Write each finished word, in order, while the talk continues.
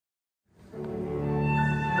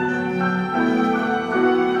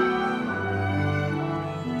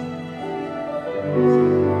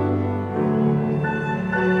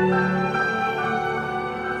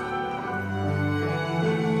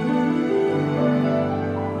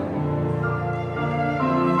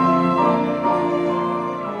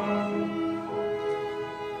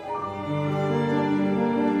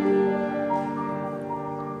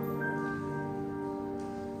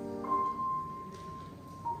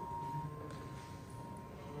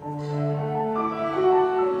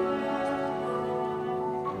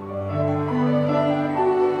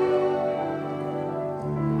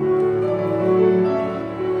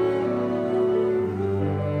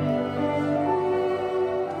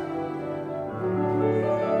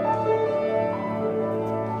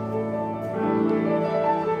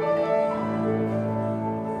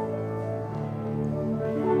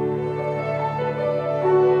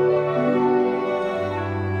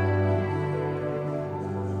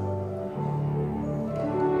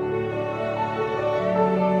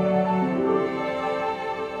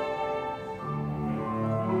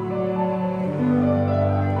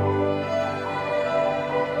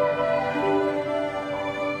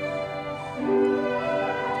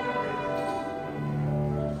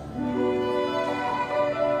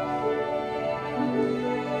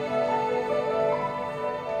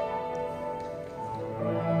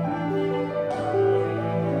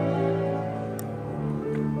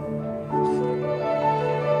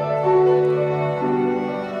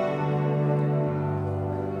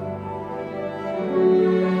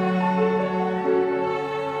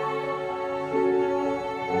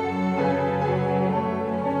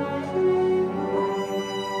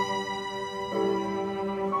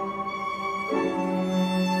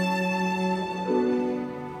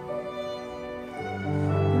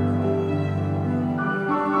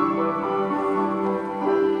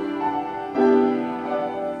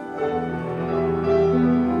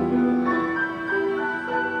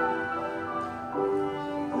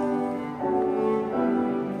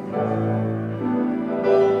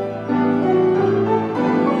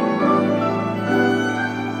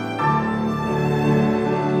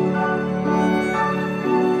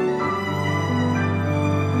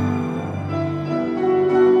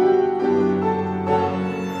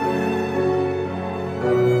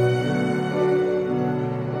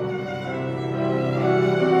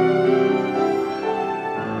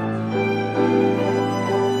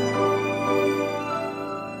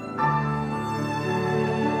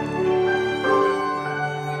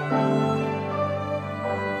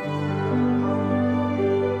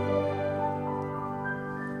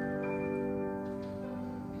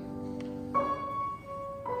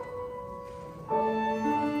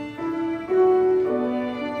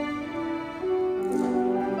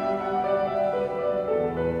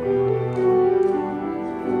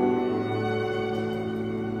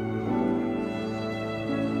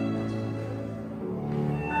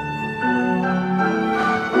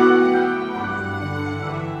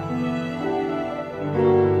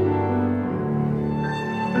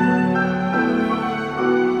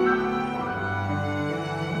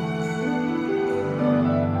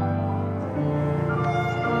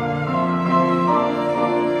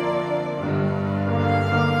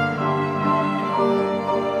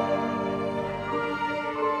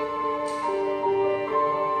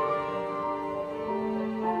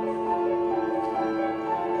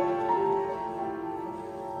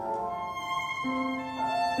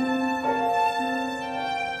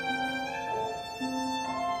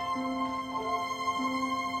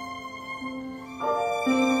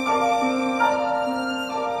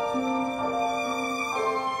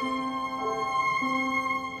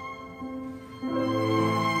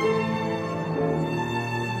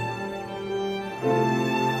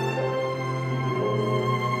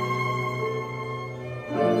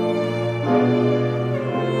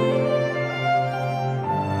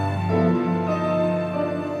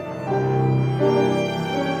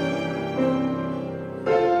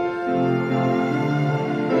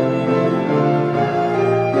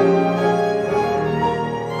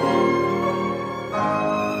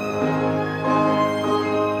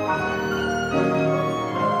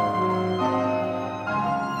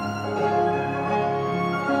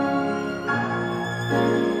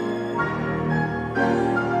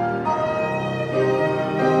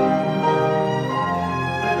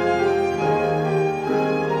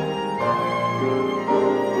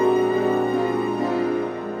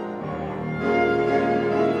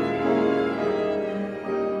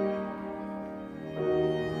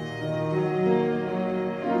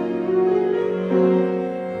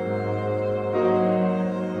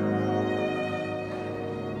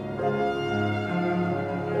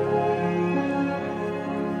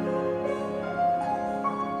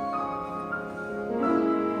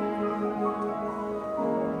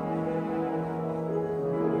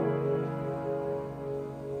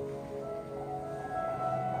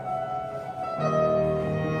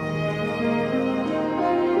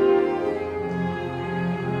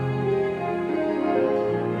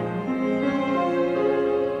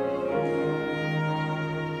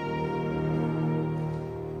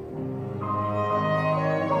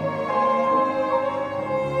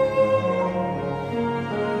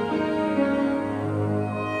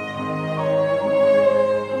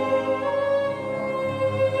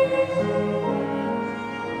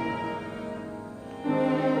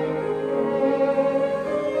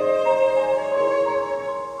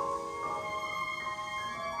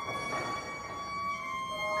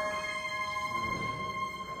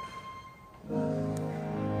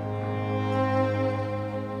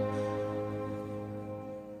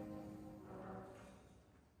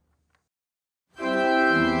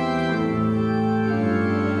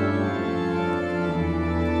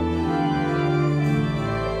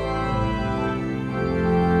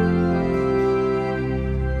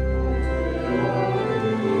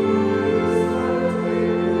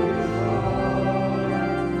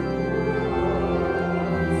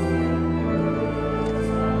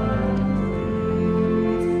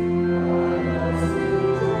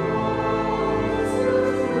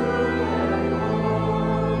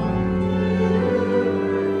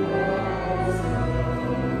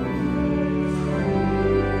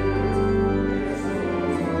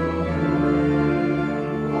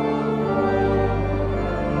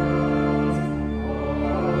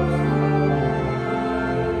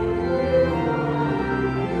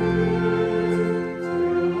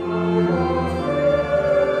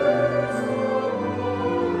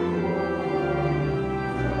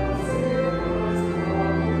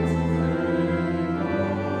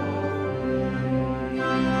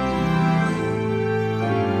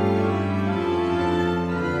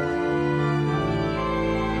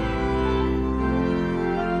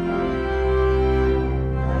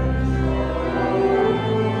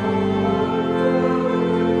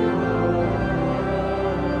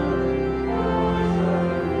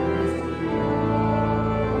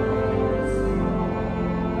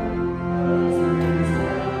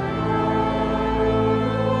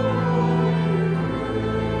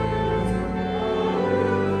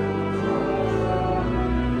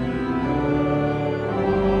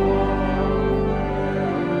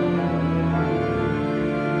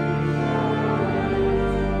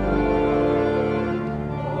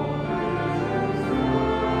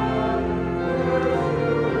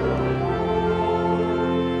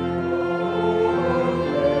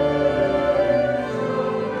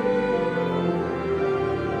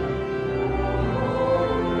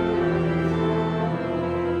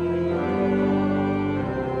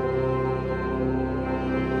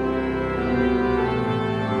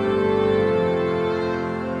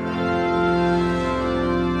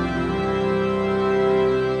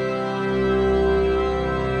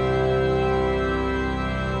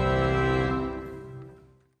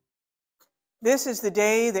This is the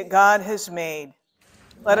day that God has made.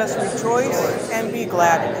 Let us rejoice and be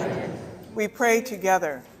glad in it. We pray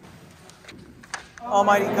together.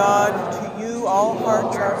 Almighty God, to you all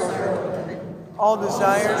hearts are open, all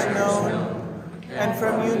desires known, and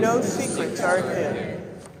from you no secrets are hid.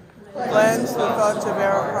 Cleanse the thoughts of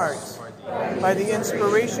our hearts by the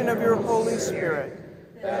inspiration of your Holy Spirit,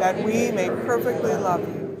 that we may perfectly love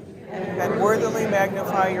you and worthily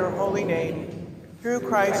magnify your holy name, through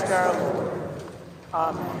Christ our Lord.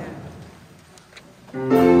 Amen.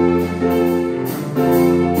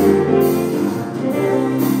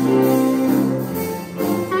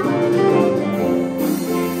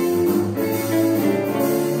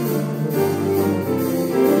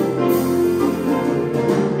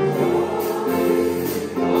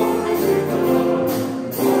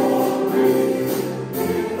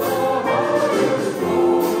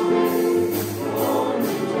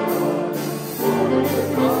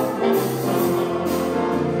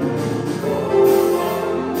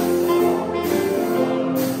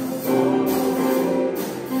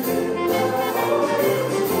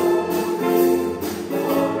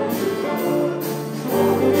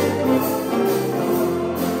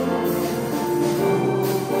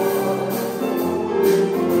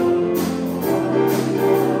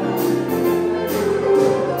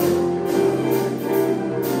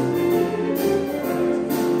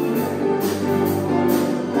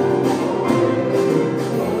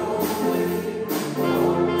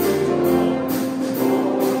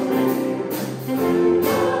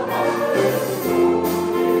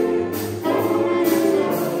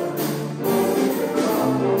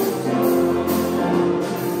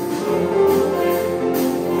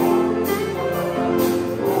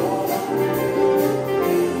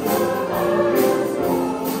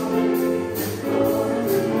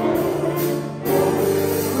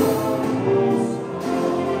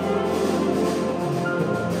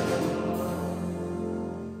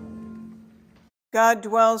 God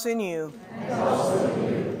dwells in you.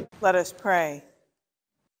 Let us pray.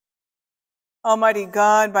 Almighty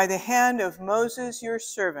God, by the hand of Moses, your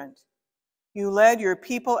servant, you led your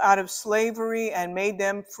people out of slavery and made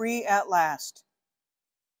them free at last.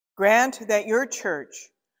 Grant that your church,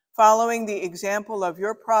 following the example of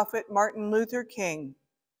your prophet Martin Luther King,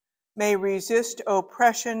 may resist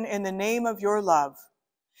oppression in the name of your love,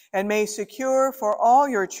 and may secure for all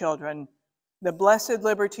your children the blessed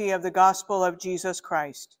liberty of the gospel of Jesus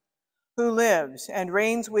Christ, who lives and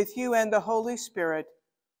reigns with you and the Holy Spirit,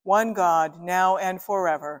 one God, now and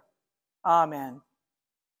forever. Amen.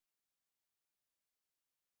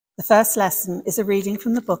 The first lesson is a reading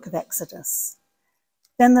from the book of Exodus.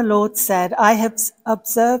 Then the Lord said, I have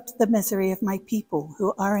observed the misery of my people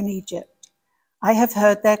who are in Egypt. I have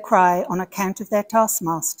heard their cry on account of their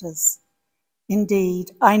taskmasters.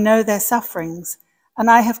 Indeed, I know their sufferings, and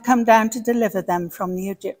I have come down to deliver them from the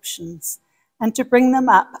Egyptians, and to bring them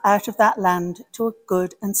up out of that land to a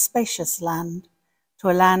good and spacious land, to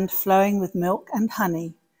a land flowing with milk and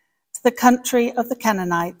honey, to the country of the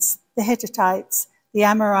Canaanites, the Hittites, the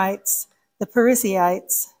Amorites, the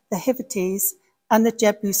Perizzites, the Hivites, and the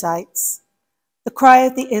Jebusites. The cry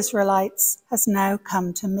of the Israelites has now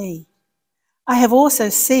come to me. I have also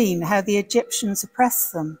seen how the Egyptians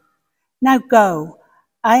oppress them. Now go,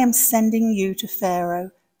 I am sending you to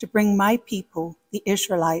Pharaoh to bring my people, the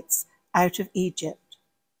Israelites, out of Egypt.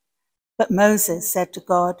 But Moses said to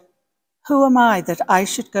God, Who am I that I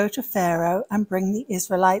should go to Pharaoh and bring the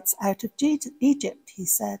Israelites out of Egypt? He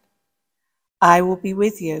said. I will be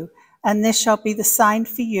with you, and this shall be the sign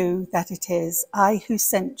for you that it is I who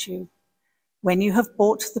sent you. When you have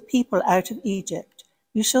brought the people out of Egypt,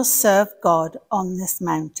 you shall serve God on this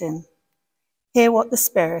mountain. Hear what the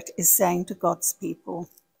Spirit is saying to God's people.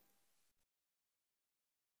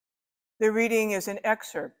 The reading is an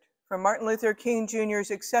excerpt from Martin Luther King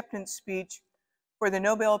Jr.'s acceptance speech for the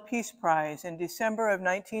Nobel Peace Prize in December of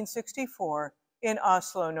 1964 in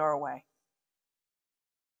Oslo, Norway.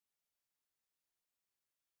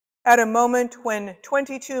 At a moment when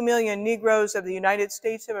 22 million Negroes of the United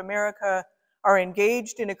States of America are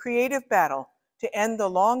engaged in a creative battle to end the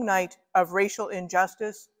long night of racial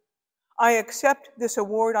injustice, I accept this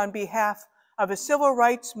award on behalf of a civil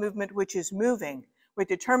rights movement which is moving with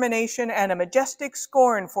determination and a majestic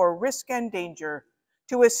scorn for risk and danger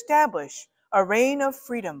to establish a reign of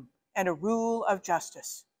freedom and a rule of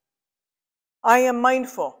justice. I am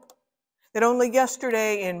mindful that only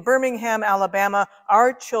yesterday in Birmingham, Alabama,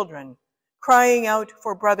 our children, crying out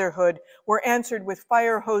for brotherhood, were answered with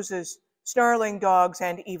fire hoses, snarling dogs,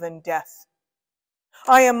 and even death.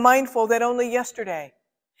 I am mindful that only yesterday,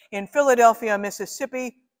 in Philadelphia,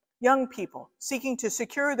 Mississippi, young people seeking to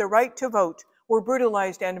secure the right to vote were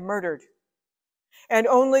brutalized and murdered. And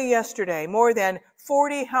only yesterday, more than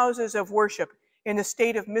 40 houses of worship in the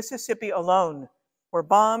state of Mississippi alone were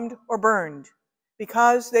bombed or burned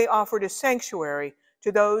because they offered a sanctuary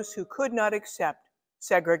to those who could not accept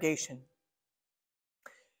segregation.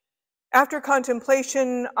 After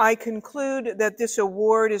contemplation, I conclude that this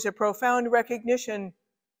award is a profound recognition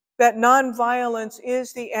that nonviolence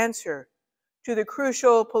is the answer to the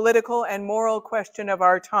crucial political and moral question of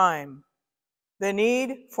our time, the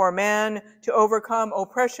need for man to overcome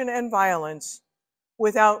oppression and violence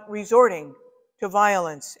without resorting to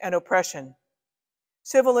violence and oppression.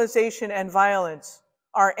 Civilization and violence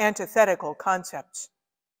are antithetical concepts.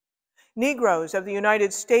 Negroes of the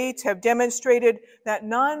United States have demonstrated that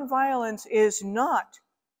nonviolence is not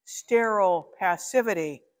sterile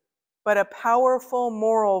passivity, but a powerful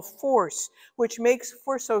moral force which makes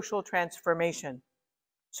for social transformation.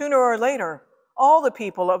 Sooner or later, all the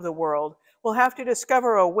people of the world will have to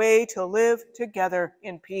discover a way to live together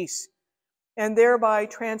in peace, and thereby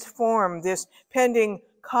transform this pending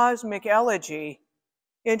cosmic elegy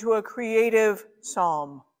into a creative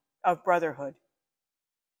psalm of brotherhood.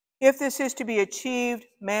 If this is to be achieved,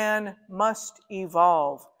 man must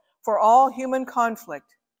evolve for all human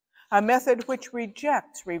conflict, a method which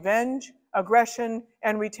rejects revenge, aggression,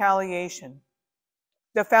 and retaliation.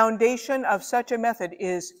 The foundation of such a method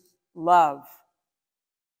is love.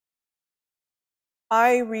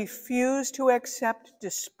 I refuse to accept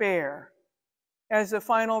despair as the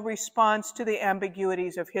final response to the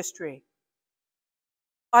ambiguities of history.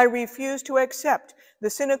 I refuse to accept the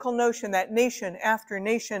cynical notion that nation after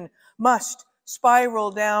nation must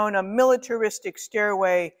spiral down a militaristic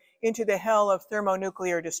stairway into the hell of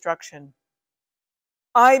thermonuclear destruction.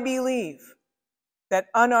 I believe that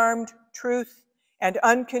unarmed truth and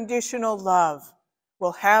unconditional love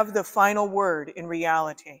will have the final word in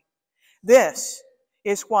reality. This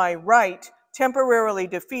is why right, temporarily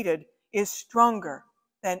defeated, is stronger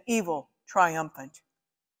than evil triumphant.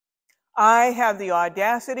 I have the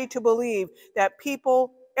audacity to believe that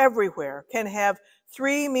people everywhere can have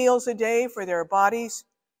 3 meals a day for their bodies,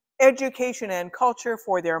 education and culture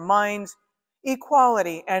for their minds,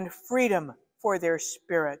 equality and freedom for their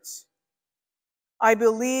spirits. I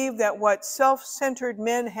believe that what self-centered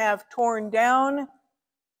men have torn down,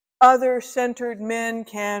 other-centered men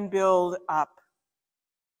can build up.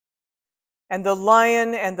 And the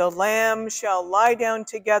lion and the lamb shall lie down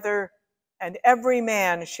together, and every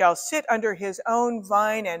man shall sit under his own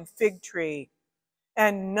vine and fig tree,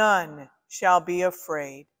 and none shall be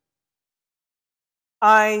afraid.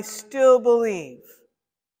 I still believe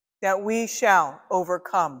that we shall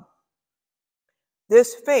overcome.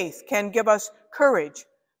 This faith can give us courage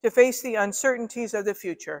to face the uncertainties of the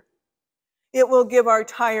future. It will give our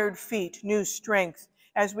tired feet new strength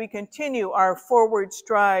as we continue our forward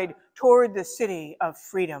stride toward the city of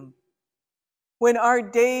freedom. When our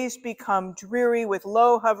days become dreary with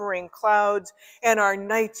low hovering clouds and our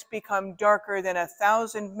nights become darker than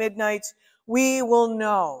 1,000 midnights, we will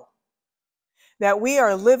know that we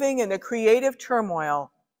are living in the creative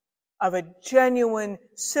turmoil of a genuine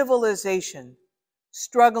civilization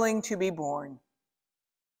struggling to be born.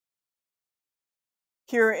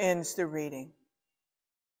 Here ends the reading.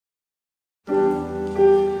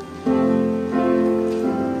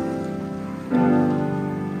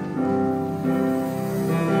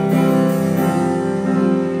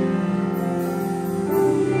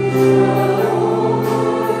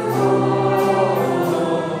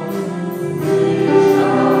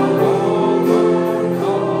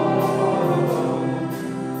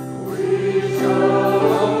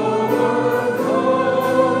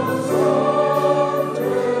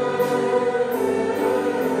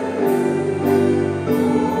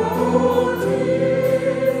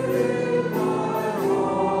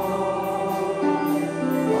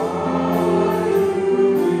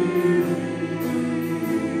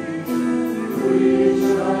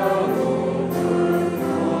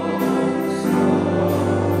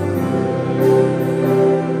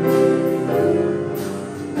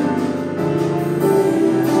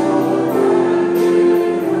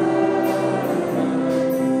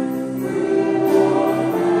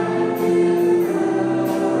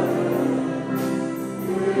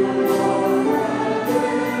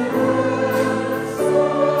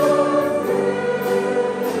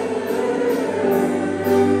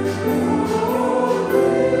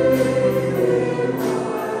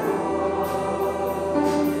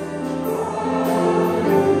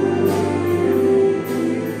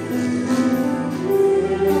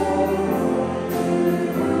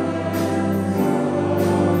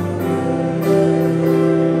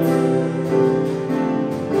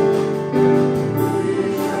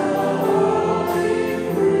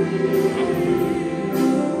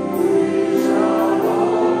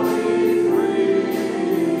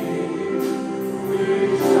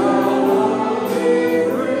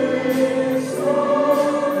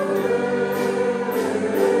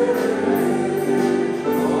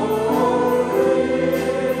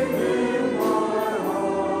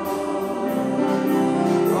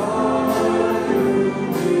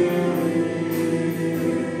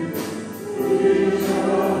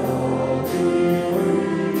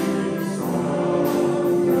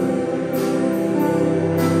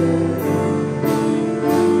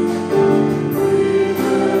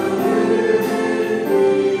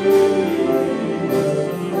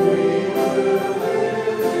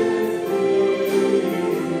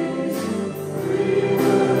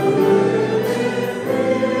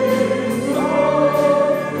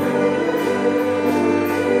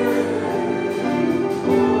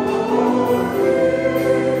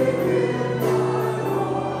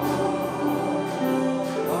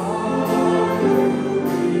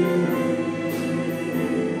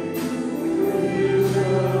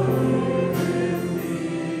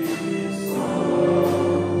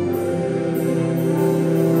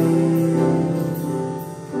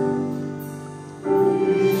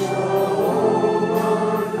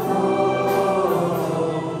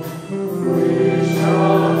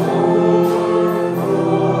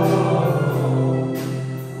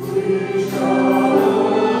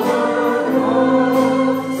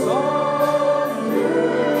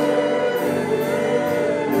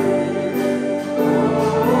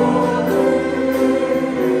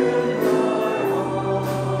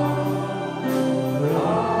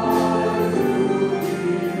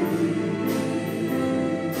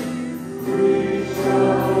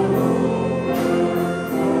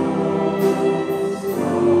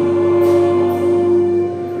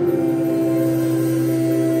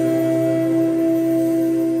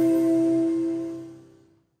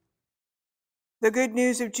 The good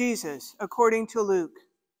news of Jesus according to Luke.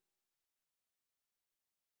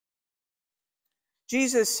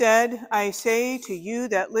 Jesus said, I say to you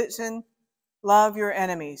that listen, love your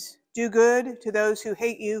enemies. Do good to those who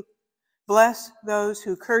hate you. Bless those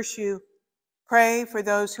who curse you. Pray for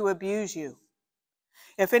those who abuse you.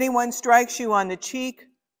 If anyone strikes you on the cheek,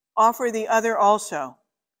 offer the other also.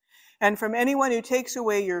 And from anyone who takes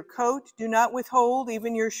away your coat, do not withhold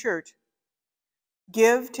even your shirt.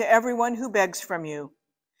 Give to everyone who begs from you.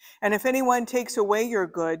 And if anyone takes away your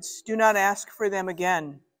goods, do not ask for them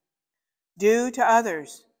again. Do to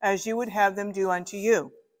others as you would have them do unto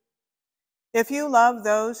you. If you love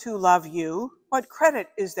those who love you, what credit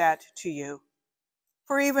is that to you?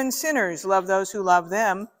 For even sinners love those who love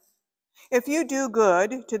them. If you do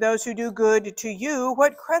good to those who do good to you,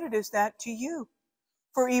 what credit is that to you?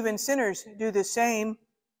 For even sinners do the same.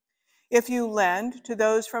 If you lend to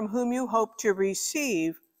those from whom you hope to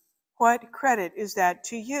receive, what credit is that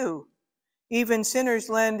to you? Even sinners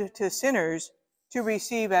lend to sinners to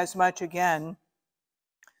receive as much again.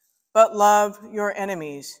 But love your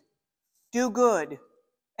enemies. Do good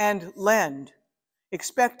and lend,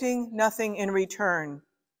 expecting nothing in return.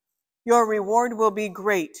 Your reward will be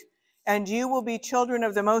great, and you will be children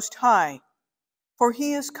of the Most High, for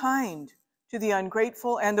he is kind to the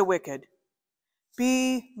ungrateful and the wicked.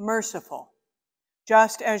 Be merciful,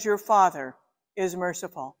 just as your Father is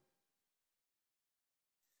merciful.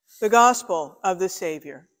 The Gospel of the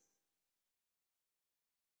Savior.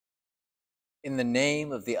 In the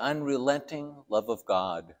name of the unrelenting love of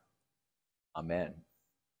God. Amen.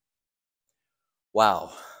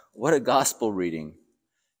 Wow, what a gospel reading.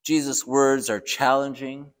 Jesus' words are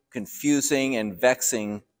challenging, confusing, and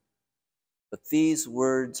vexing, but these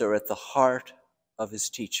words are at the heart of his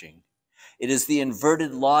teaching. It is the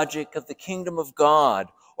inverted logic of the kingdom of God,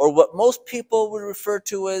 or what most people would refer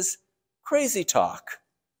to as crazy talk.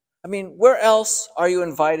 I mean, where else are you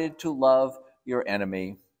invited to love your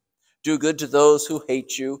enemy? Do good to those who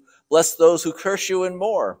hate you, bless those who curse you, and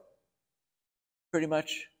more. Pretty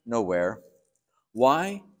much nowhere.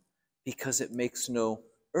 Why? Because it makes no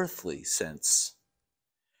earthly sense.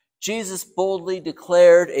 Jesus boldly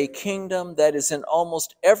declared a kingdom that is in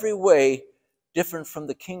almost every way different from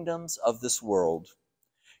the kingdoms of this world.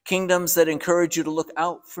 Kingdoms that encourage you to look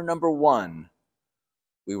out for number one.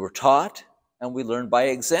 We were taught and we learned by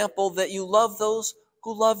example that you love those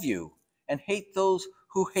who love you and hate those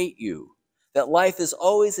who hate you, that life is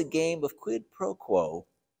always a game of quid pro quo.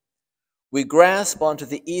 We grasp onto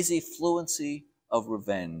the easy fluency of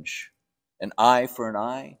revenge, an eye for an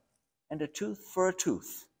eye and a tooth for a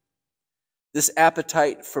tooth. This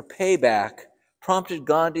appetite for payback prompted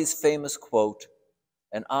Gandhi's famous quote,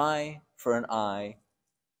 an eye for an eye,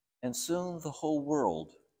 and soon the whole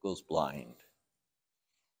world goes blind.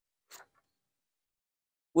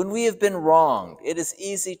 When we have been wronged, it is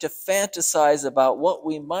easy to fantasize about what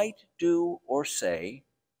we might do or say,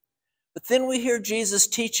 but then we hear Jesus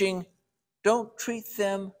teaching, don't treat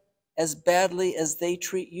them as badly as they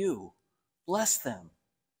treat you. Bless them.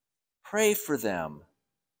 Pray for them.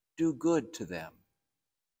 Do good to them.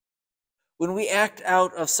 When we act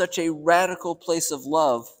out of such a radical place of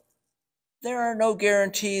love, there are no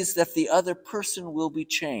guarantees that the other person will be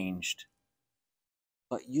changed,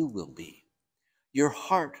 but you will be. Your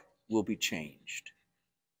heart will be changed.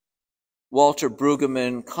 Walter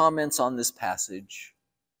Brueggemann comments on this passage.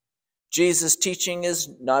 Jesus' teaching is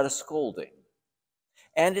not a scolding.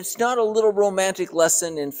 And it's not a little romantic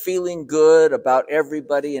lesson in feeling good about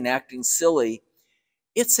everybody and acting silly.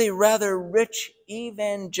 It's a rather rich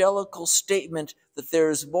evangelical statement that there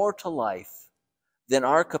is more to life than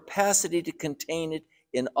our capacity to contain it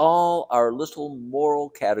in all our little moral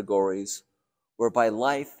categories, whereby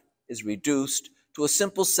life is reduced to a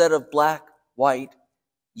simple set of black, white,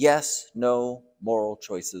 yes, no moral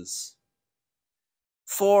choices.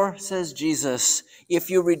 For, says Jesus, if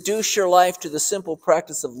you reduce your life to the simple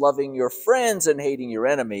practice of loving your friends and hating your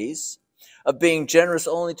enemies, of being generous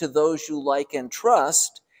only to those you like and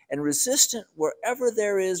trust, and resistant wherever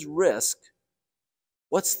there is risk,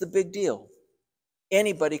 what's the big deal?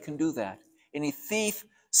 Anybody can do that. Any thief,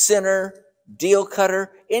 sinner, deal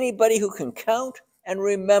cutter, anybody who can count and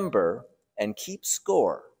remember and keep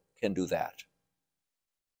score can do that.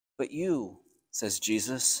 But you, says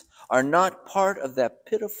Jesus, are not part of that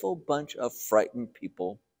pitiful bunch of frightened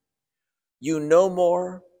people. You know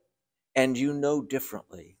more and you know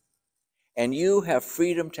differently, and you have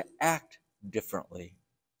freedom to act differently.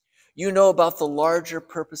 You know about the larger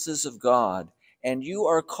purposes of God, and you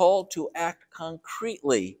are called to act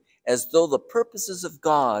concretely as though the purposes of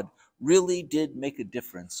God really did make a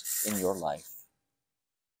difference in your life.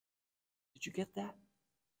 Did you get that?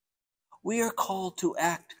 We are called to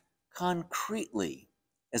act concretely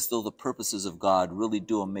as though the purposes of God really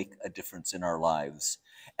do make a difference in our lives.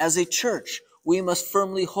 As a church, we must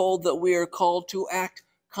firmly hold that we are called to act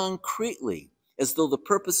concretely as though the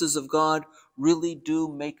purposes of God really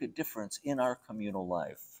do make a difference in our communal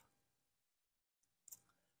life.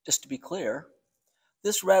 Just to be clear,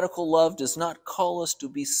 this radical love does not call us to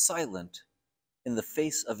be silent in the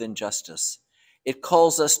face of injustice. It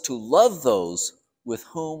calls us to love those with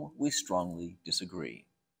whom we strongly disagree.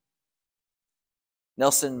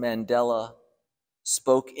 Nelson Mandela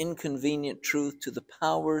spoke inconvenient truth to the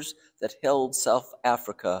powers that held South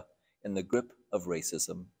Africa in the grip of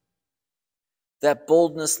racism. That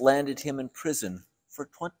boldness landed him in prison for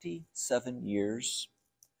 27 years.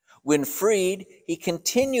 When freed, he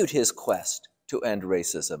continued his quest to end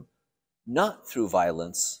racism, not through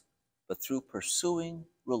violence, but through pursuing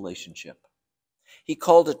relationship. He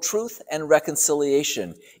called it truth and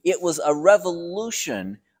reconciliation. It was a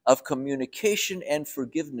revolution of communication and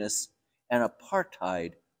forgiveness, and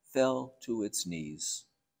apartheid fell to its knees.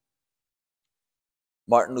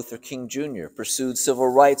 Martin Luther King Jr. pursued civil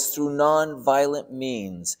rights through nonviolent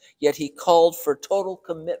means, yet he called for total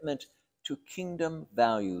commitment to kingdom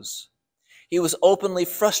values. He was openly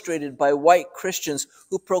frustrated by white Christians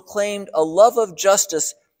who proclaimed a love of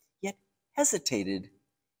justice, yet hesitated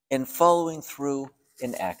in following through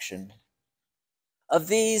in action. Of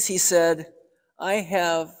these, he said, I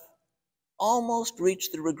have almost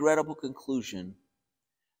reached the regrettable conclusion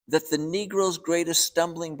that the Negro's greatest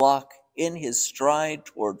stumbling block in his stride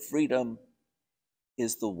toward freedom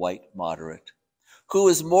is the white moderate, who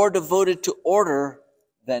is more devoted to order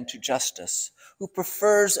than to justice, who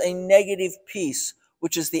prefers a negative peace,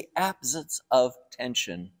 which is the absence of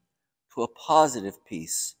tension, to a positive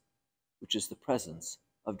peace, which is the presence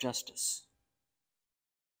of justice.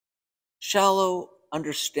 Shallow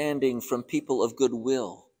understanding from people of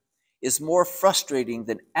goodwill is more frustrating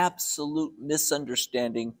than absolute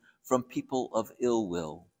misunderstanding from people of ill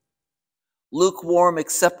will. Lukewarm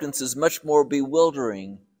acceptance is much more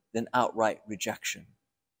bewildering than outright rejection.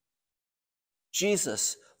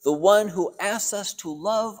 Jesus, the one who asks us to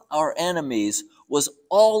love our enemies, was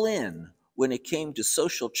all in when it came to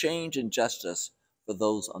social change and justice for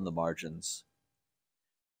those on the margins.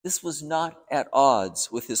 This was not at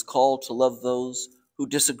odds with his call to love those who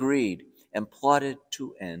disagreed and plotted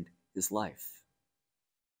to end his life.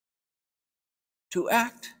 To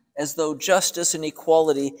act as though justice and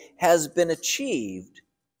equality has been achieved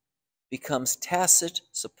becomes tacit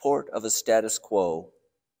support of a status quo,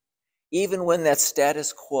 even when that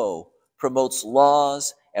status quo promotes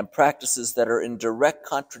laws and practices that are in direct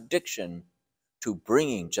contradiction to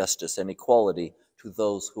bringing justice and equality to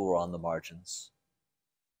those who are on the margins.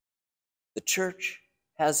 The church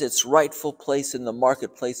has its rightful place in the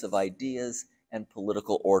marketplace of ideas and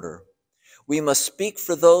political order. We must speak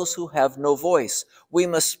for those who have no voice. We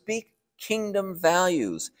must speak kingdom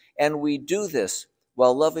values, and we do this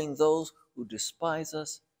while loving those who despise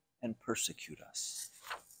us and persecute us.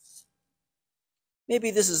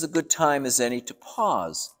 Maybe this is a good time as any to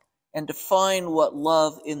pause and define what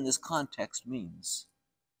love in this context means.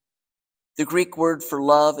 The Greek word for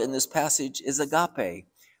love in this passage is agape,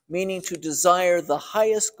 meaning to desire the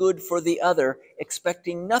highest good for the other,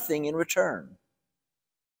 expecting nothing in return.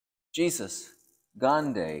 Jesus,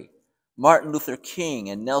 Gandhi, Martin Luther King,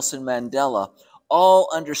 and Nelson Mandela all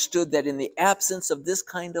understood that in the absence of this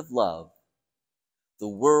kind of love, the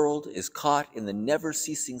world is caught in the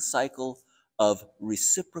never-ceasing cycle of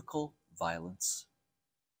reciprocal violence.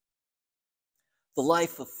 The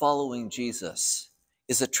life of following Jesus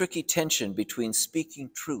is a tricky tension between speaking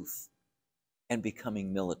truth and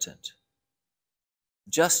becoming militant.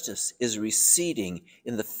 Justice is receding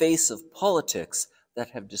in the face of politics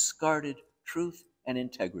that have discarded truth and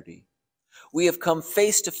integrity. We have come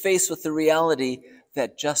face to face with the reality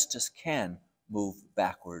that justice can move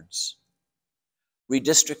backwards.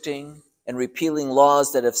 Redistricting and repealing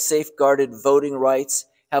laws that have safeguarded voting rights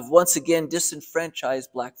have once again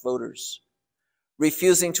disenfranchised Black voters.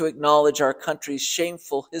 Refusing to acknowledge our country's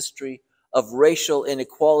shameful history of racial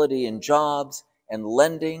inequality in jobs and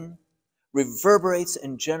lending reverberates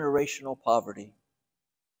in generational poverty.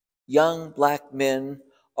 Young Black men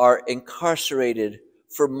are incarcerated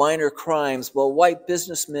for minor crimes while white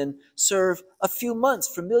businessmen serve a few months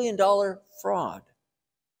for million-dollar fraud.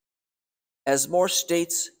 As more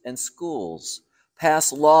states and schools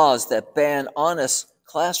pass laws that ban honest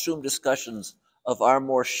classroom discussions of our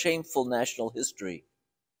more shameful national history,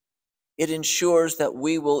 it ensures that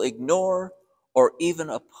we will ignore or even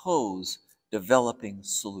oppose developing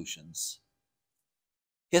solutions.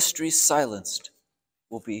 History silenced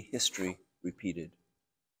will be history repeated.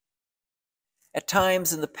 At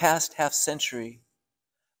times in the past half-century,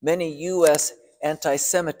 many U.S.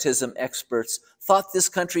 anti-Semitism experts thought this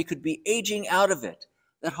country could be aging out of it,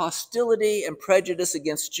 that hostility and prejudice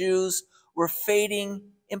against Jews were fading,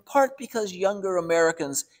 in part because younger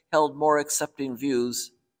Americans held more accepting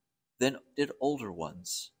views than did older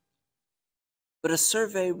ones. But a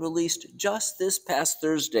survey released just this past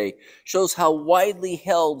Thursday shows how widely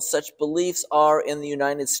held such beliefs are in the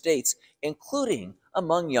United States, including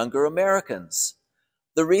among younger Americans.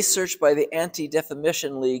 The research by the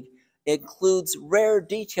Anti-Defamation League includes rare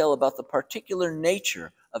detail about the particular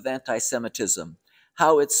nature of anti-Semitism,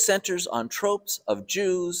 how it centers on tropes of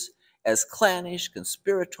Jews as clannish,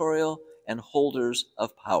 conspiratorial, and holders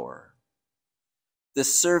of power.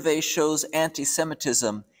 This survey shows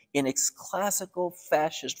anti-Semitism in its classical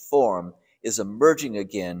fascist form is emerging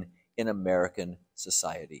again in American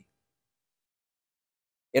society.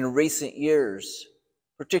 In recent years,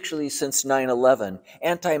 particularly since 9/11,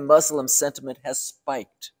 anti-Muslim sentiment has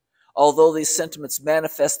spiked. Although these sentiments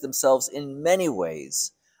manifest themselves in many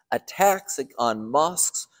ways, attacks on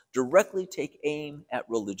mosques directly take aim at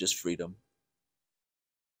religious freedom.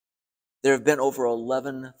 There have been over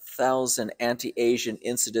 11,000 anti-Asian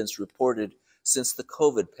incidents reported since the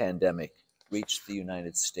COVID pandemic reached the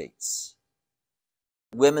United States.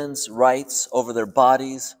 Women's rights over their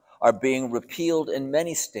bodies are being repealed in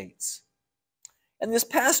many states. And this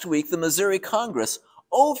past week, the Missouri Congress,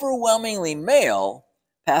 overwhelmingly male,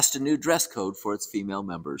 passed a new dress code for its female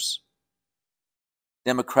members.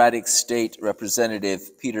 Democratic State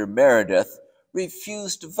Representative Peter Meredith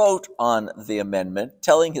refused to vote on the amendment,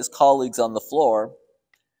 telling his colleagues on the floor,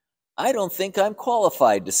 "I don't think I'm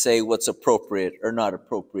qualified to say what's appropriate or not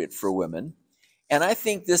appropriate for women, and I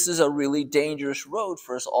think this is a really dangerous road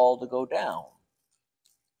for us all to go down."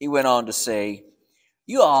 He went on to say,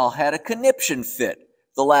 "You all had a conniption fit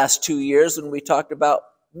the last 2 years when we talked about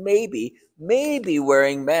maybe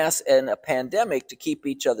wearing masks in a pandemic to keep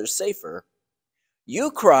each other safer. You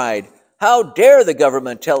cried, 'How dare the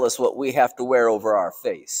government tell us what we have to wear over our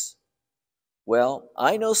face?' Well,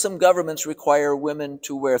 I know some governments require women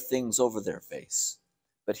to wear things over their face.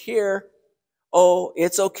 But here, oh,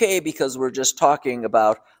 it's okay because we're just talking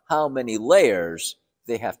about how many layers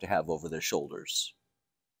they have to have over their shoulders."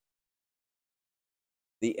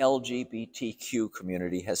 The LGBTQ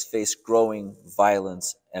community has faced growing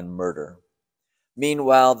violence and murder.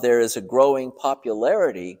 Meanwhile, there is a growing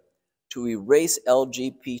popularity to erase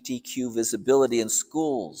LGBTQ visibility in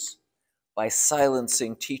schools by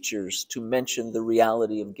silencing teachers to mention the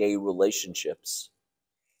reality of gay relationships.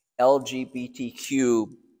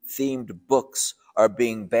 LGBTQ-themed books are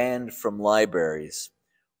being banned from libraries,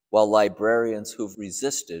 while librarians who've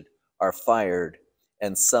resisted are fired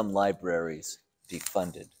and some libraries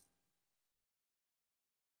defunded.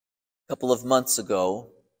 A couple of months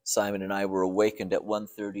ago, Simon and I were awakened at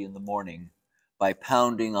 1:30 in the morning by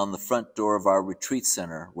pounding on the front door of our retreat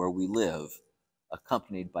center where we live,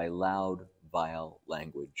 accompanied by loud, vile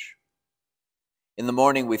language. In the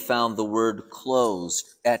morning, we found the word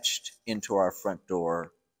 "closed" etched into our front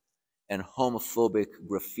door and homophobic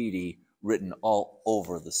graffiti written all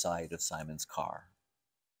over the side of Simon's car.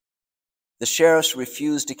 The sheriffs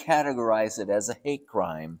refused to categorize it as a hate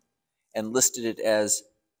crime and listed it as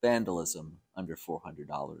vandalism under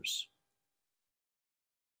 $400.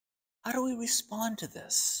 How do we respond to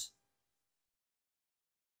this?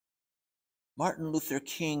 Martin Luther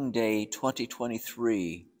King Day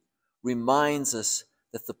 2023 reminds us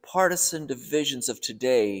that the partisan divisions of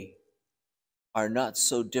today are not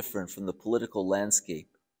so different from the political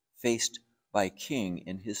landscape faced by King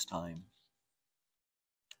in his time.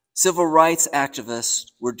 Civil rights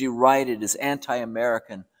activists were derided as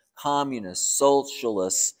anti-American, communists,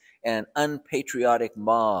 socialists, and unpatriotic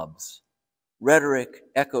mobs. Rhetoric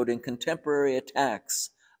echoed in contemporary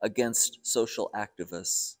attacks against social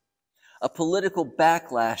activists, a political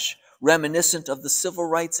backlash reminiscent of the civil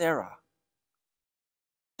rights era.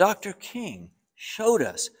 Dr. King showed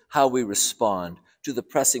us how we respond to the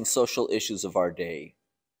pressing social issues of our day.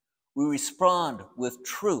 We respond with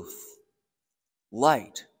truth,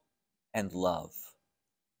 light, and love.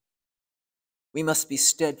 We must be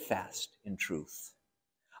steadfast in truth.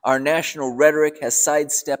 Our national rhetoric has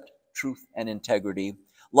sidestepped truth and integrity.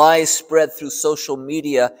 Lies spread through social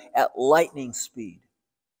media at lightning speed.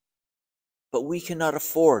 But we cannot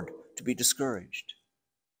afford to be discouraged.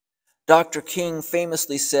 Dr. King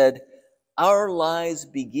famously said, "Our lives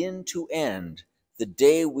begin to end the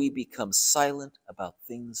day we become silent about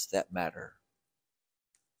things that matter."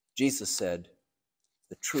 Jesus said,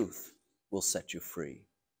 "The truth will set you free."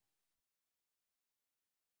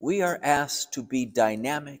 we are asked to be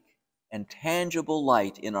dynamic and tangible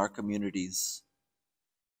light in our communities.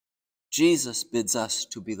 Jesus bids us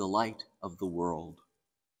to be the light of the world.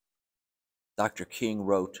 Dr. King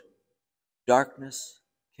wrote, "Darkness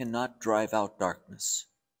cannot drive out darkness.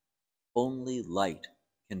 Only light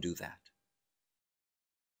can do that."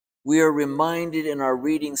 We are reminded in our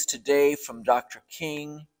readings today from Dr.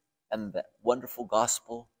 King and that wonderful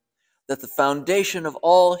gospel that the foundation of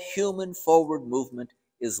all human forward movement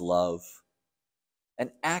is love,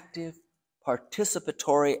 an active,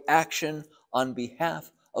 participatory action on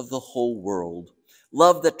behalf of the whole world,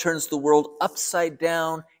 love that turns the world upside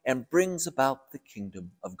down and brings about the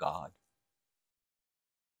kingdom of God.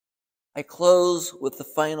 I close with the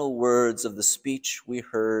final words of the speech we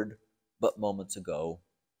heard but moments ago.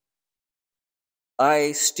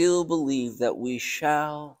 I still believe that we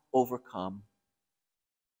shall overcome.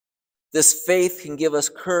 This faith can give us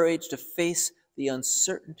courage to face the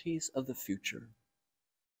uncertainties of the future.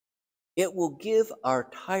 It will give our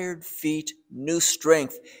tired feet new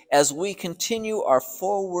strength as we continue our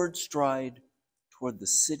forward stride toward the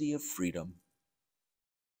city of freedom.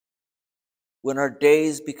 When our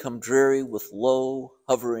days become dreary with low,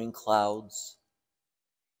 hovering clouds,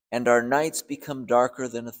 and our nights become darker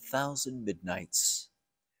than 1,000 midnights,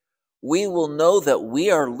 we will know that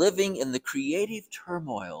we are living in the creative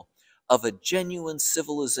turmoil of a genuine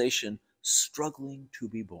civilization struggling to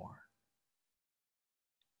be born.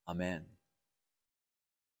 Amen.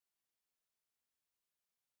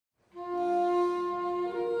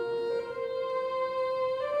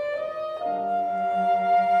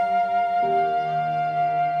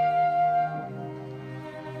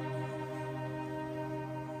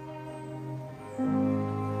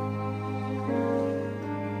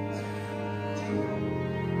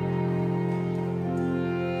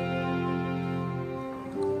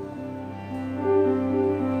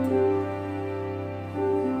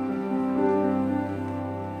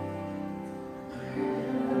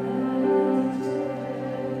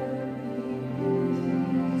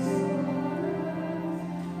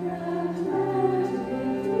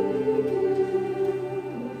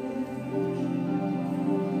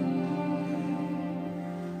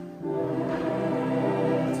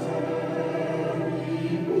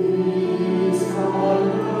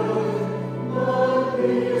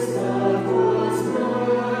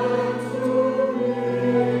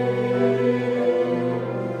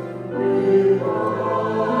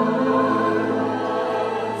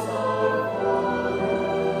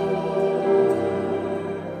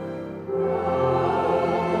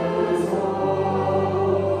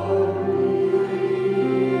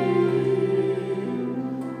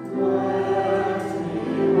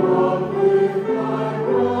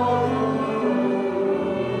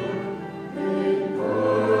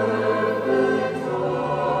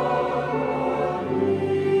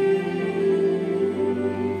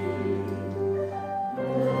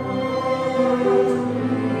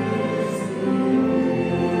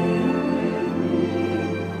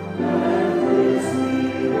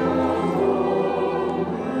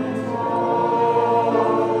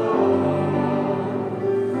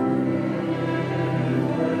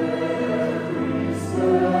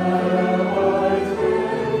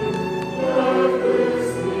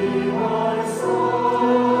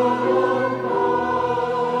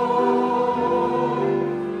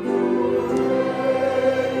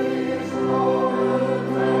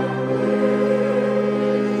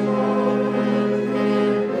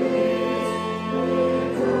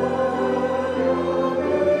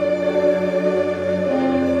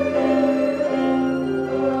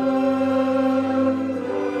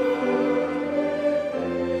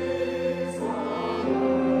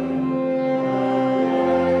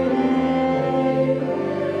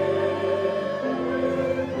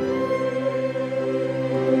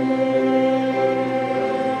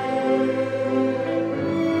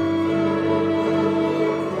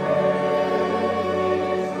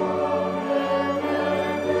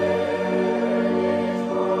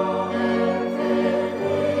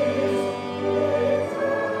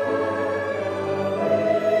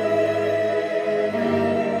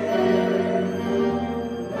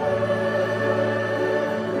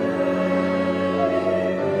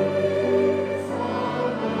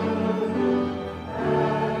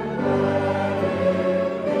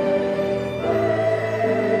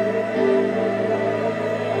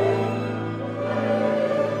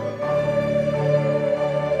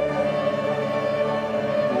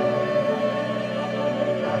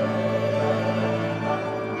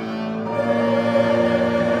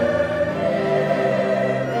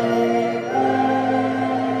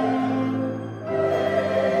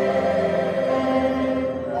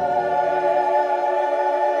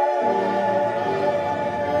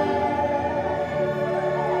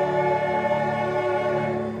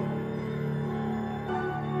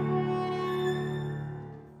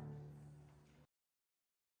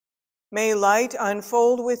 May light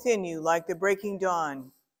unfold within you like the breaking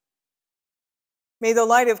dawn. May the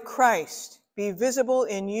light of Christ be visible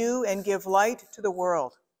in you and give light to the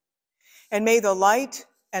world. And may the light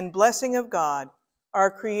and blessing of God,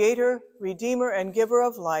 our Creator, Redeemer, and Giver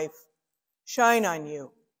of life, shine on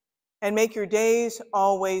you and make your days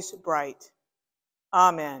always bright.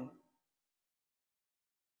 Amen.